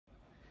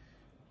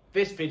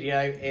This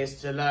video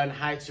is to learn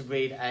how to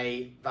read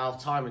a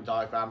valve timing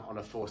diagram on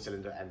a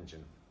 4-cylinder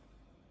engine.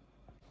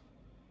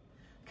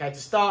 Okay, to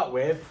start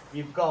with,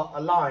 you've got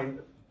a line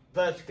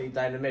vertically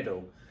down the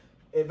middle.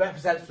 It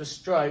represents the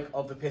stroke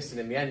of the piston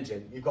in the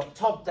engine. You've got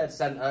top dead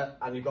centre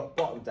and you've got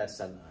bottom dead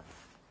centre.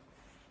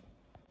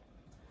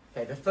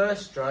 Okay, the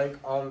first stroke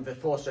on the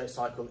 4-stroke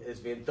cycle is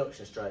the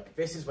induction stroke.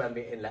 This is when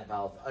the inlet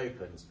valve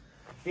opens.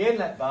 The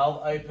inlet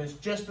valve opens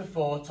just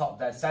before top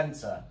dead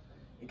centre.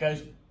 It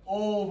goes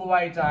all the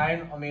way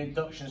down on the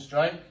induction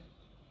stroke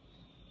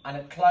and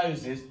it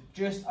closes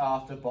just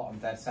after bottom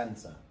dead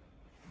centre.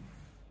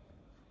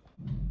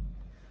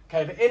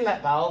 Okay, the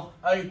inlet valve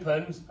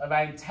opens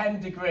around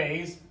 10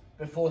 degrees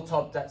before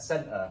top dead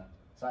centre.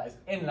 So that is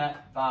inlet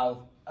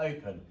valve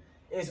open.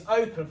 It is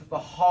open for the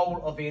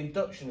whole of the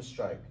induction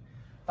stroke.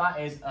 That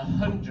is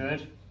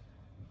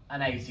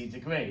 180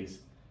 degrees.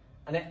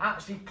 And it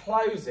actually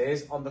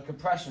closes on the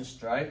compression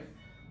stroke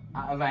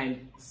at around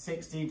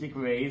 60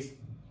 degrees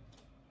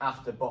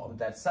after bottom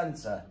dead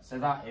centre. So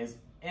that is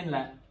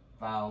inlet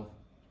valve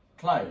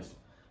closed.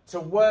 To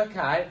work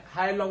out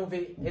how long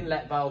the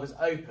inlet valve is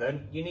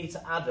open, you need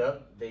to add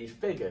up these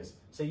figures.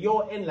 So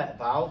your inlet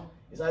valve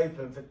is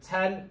open for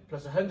 10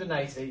 plus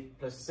 180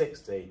 plus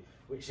 60,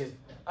 which is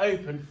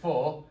open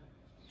for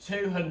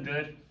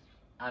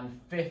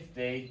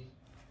 250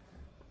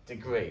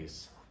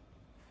 degrees.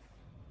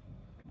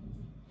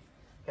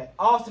 Okay,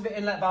 after the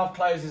inlet valve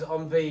closes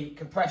on the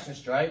compression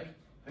stroke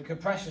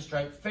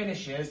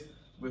finishes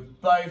with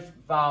both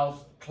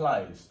valves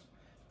closed.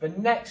 The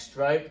next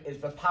stroke is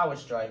the power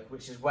stroke,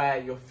 which is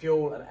where your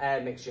fuel and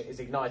air mixture is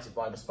ignited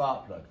by the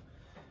spark plug.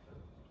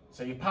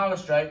 So your power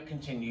stroke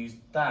continues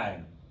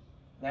down.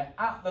 Now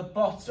at the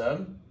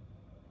bottom,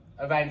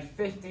 around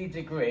 50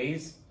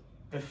 degrees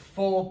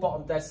before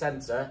bottom dead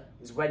centre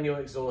is when your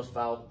exhaust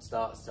valve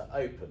starts to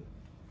open.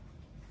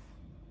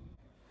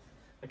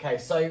 Okay,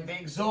 so the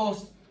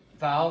exhaust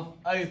valve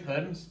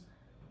opens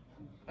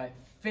about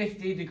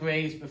 50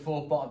 degrees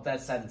before bottom dead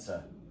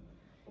centre.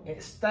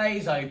 It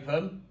stays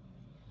open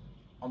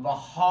on the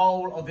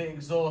whole of the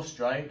exhaust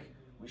stroke,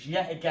 which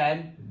yet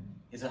again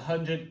is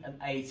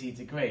 180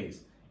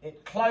 degrees.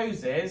 It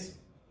closes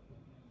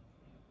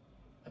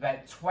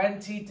about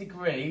 20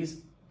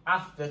 degrees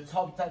after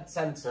top dead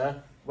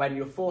centre when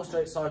your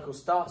 4-stroke cycle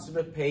starts to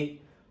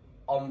repeat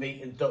on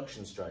the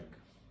induction stroke.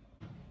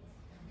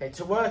 Okay,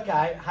 to work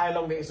out how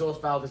long the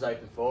exhaust valve is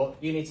open for,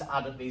 you need to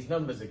add up these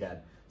numbers again.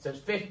 So it's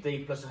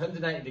 50 plus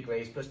 180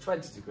 degrees plus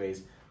 20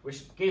 degrees,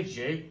 which gives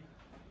you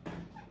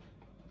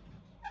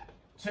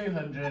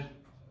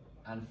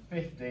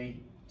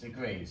 250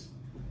 degrees.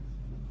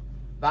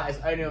 That is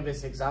only on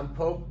this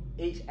example.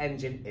 Each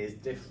engine is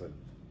different.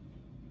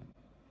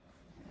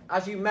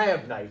 As you may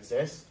have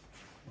noticed,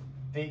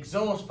 the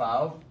exhaust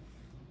valve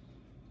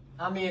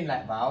and the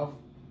inlet valve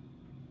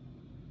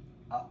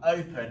are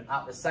open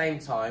at the same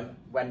time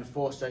when the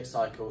 4-stroke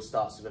cycle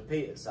starts to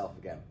repeat itself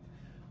again.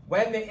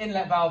 When the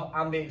inlet valve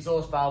and the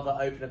exhaust valve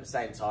are open at the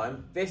same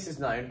time, this is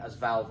known as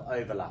valve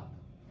overlap.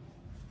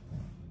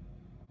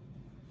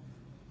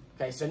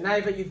 Okay, so now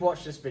that you've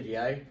watched this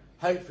video,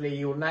 hopefully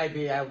you will now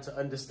be able to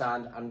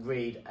understand and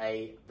read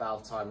a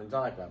valve timing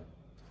diagram.